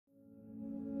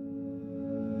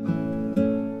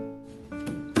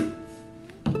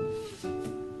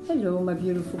Hello, my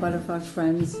beautiful butterfly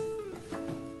friends. Do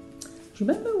you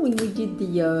remember when we did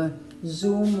the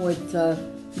Zoom with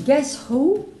Guess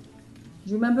Who?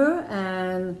 Do you remember?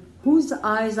 And whose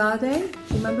eyes are they? Do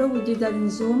you remember we did that in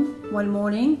Zoom one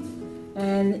morning?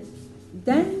 And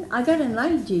then I got an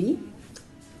idea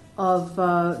of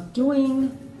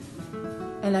doing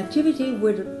an activity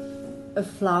with a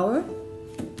flower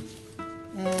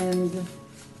and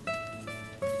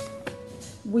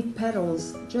with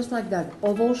petals, just like that,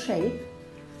 oval shape.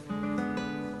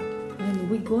 And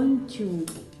we're going to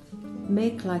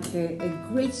make like a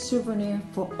great souvenir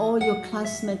for all your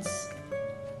classmates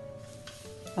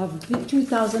of the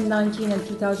 2019 and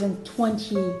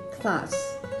 2020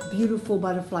 class, beautiful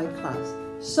butterfly class.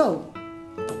 So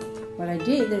what I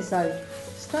did is I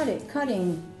started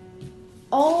cutting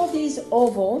all these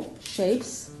oval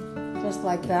shapes, just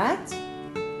like that.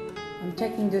 I'm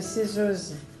taking the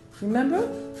scissors. Remember,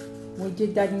 we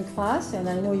did that in class, and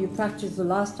I know you practiced the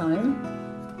last time.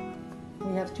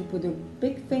 We have to put the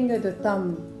big finger, the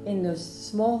thumb in the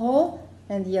small hole,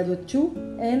 and the other two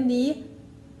in the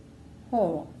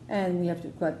hole. And we have to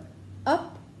cut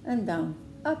up and down,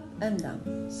 up and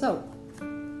down. So,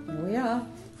 here we are.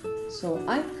 So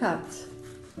I cut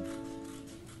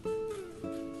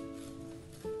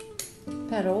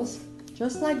petals,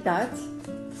 just like that,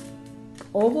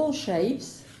 oval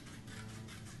shapes.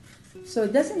 So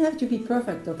it doesn't have to be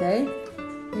perfect, okay?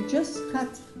 You just cut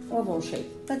oval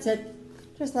shape. That's it.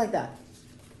 Just like that.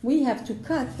 We have to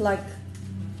cut like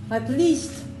at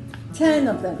least 10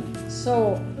 of them.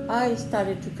 So I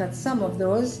started to cut some of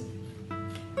those.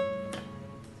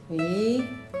 3,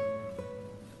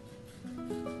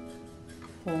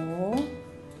 4,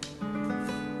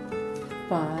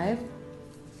 5,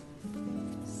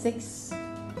 6,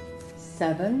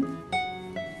 7,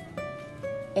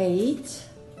 8,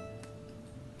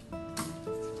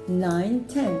 9,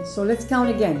 10. So let's count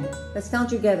again. Let's count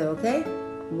together, okay?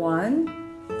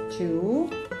 1, 2,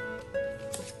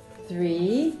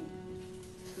 3,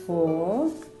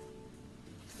 4,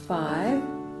 5,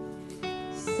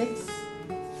 6,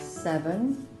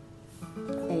 7,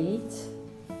 8,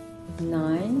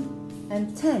 9,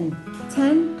 and 10.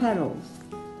 10 petals.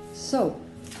 So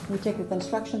we take a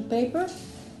construction paper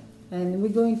and we're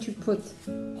going to put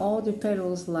all the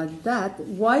petals like that.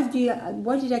 Why did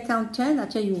I count 10? I'll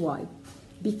tell you why.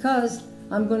 Because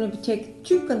I'm going to take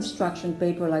 2 construction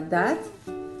paper like that,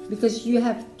 because you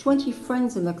have 20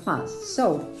 friends in the class.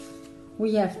 So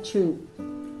we have to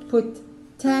put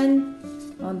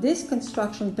 10 on this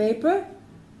construction paper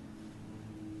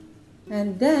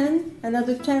and then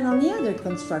another 10 on the other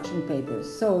construction paper.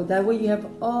 So that way you have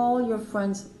all your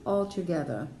friends all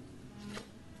together.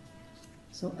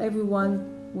 So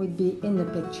everyone would be in the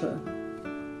picture.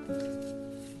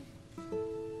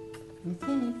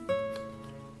 Okay.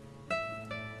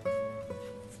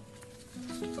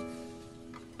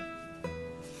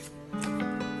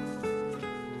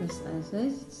 Just as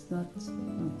is, it's not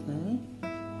okay.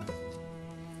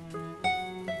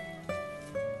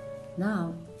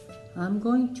 Now I'm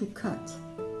going to cut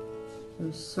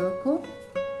a circle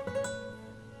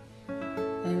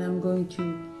and I'm going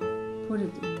to put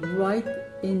it right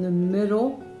in the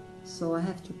middle, so I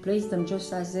have to place them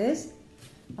just as is.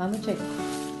 I'm going to take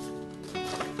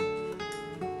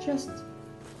just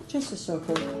a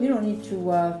circle. You don't need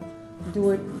to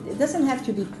do it. It doesn't have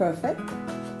to be perfect.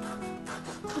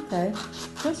 Okay,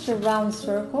 just a round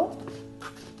circle,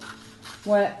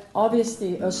 where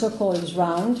obviously a circle is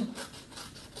round.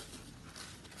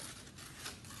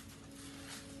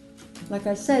 Like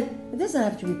I said, it doesn't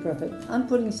have to be perfect. I'm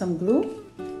putting some glue.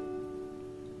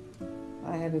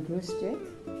 I have a glue stick.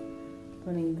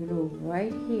 Putting glue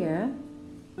right here.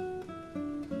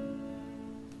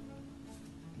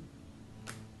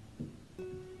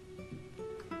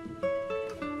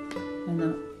 And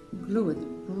I'll glue it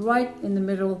right in the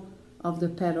middle of the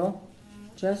petal,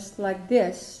 just like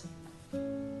this.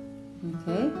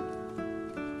 Okay?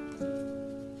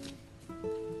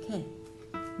 Okay.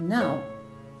 Now,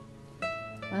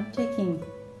 I'm taking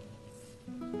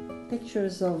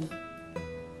pictures of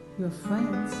your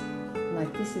friends.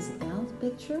 Like this is Elle's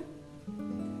picture.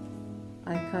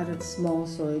 I cut it small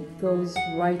so it goes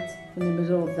right in the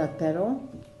middle of that petal.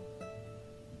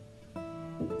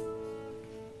 And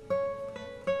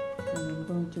I'm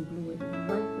going to glue it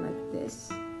right like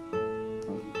this.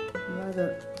 Or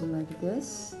rather like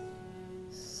this.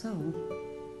 So.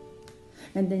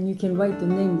 And then you can write the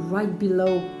name right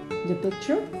below the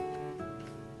picture.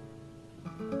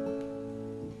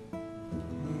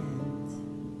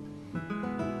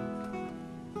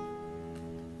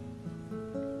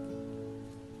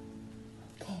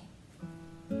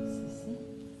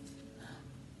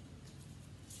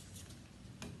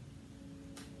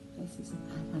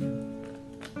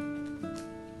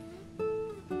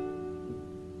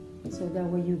 So that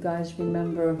way you guys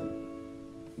remember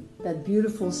that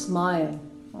beautiful smile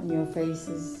on your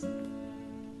faces.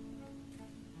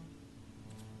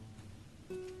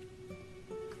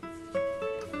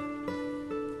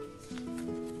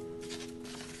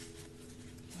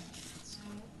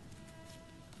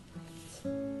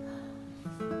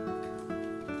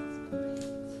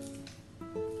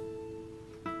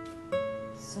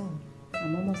 So,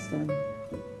 I'm almost done.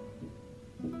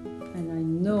 And I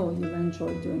know you'll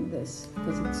enjoy doing this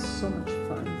because it's so much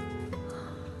fun.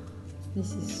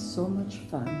 This is so much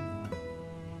fun.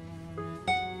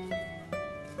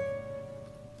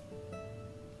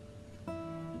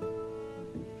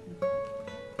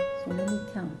 So let me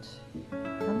count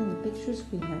how many pictures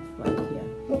we have right here.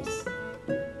 Oops.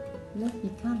 Let me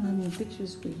count how many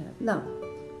pictures we have. Now,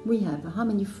 we have how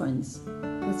many friends?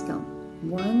 Let's count.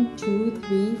 1, 2,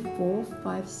 3, 4,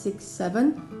 5, 6,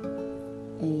 7,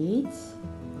 8.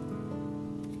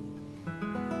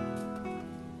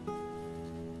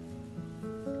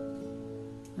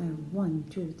 I have 1,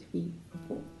 2, 3,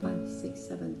 4, 5, 6,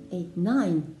 7, 8,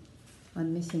 9.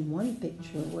 I'm missing one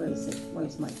picture. Where is it?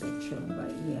 Where's my picture?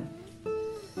 Right here.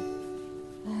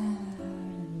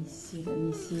 Let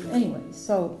me see. Anyway,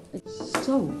 so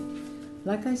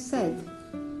like I said,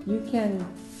 you can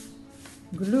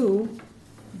glue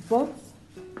both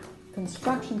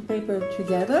construction paper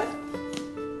together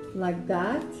like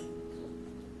that,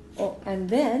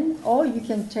 or you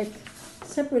can take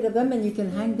separate of them and you can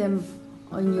hang them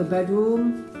in your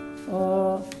bedroom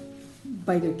or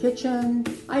by the kitchen,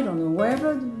 I don't know,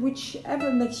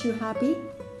 whichever makes you happy.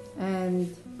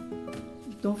 And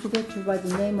don't forget to write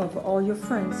the name of all your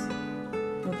friends,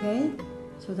 okay?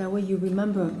 So that way you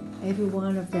remember every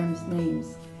one of them's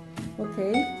names,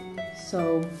 okay?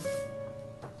 So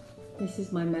this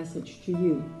is my message to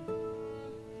you.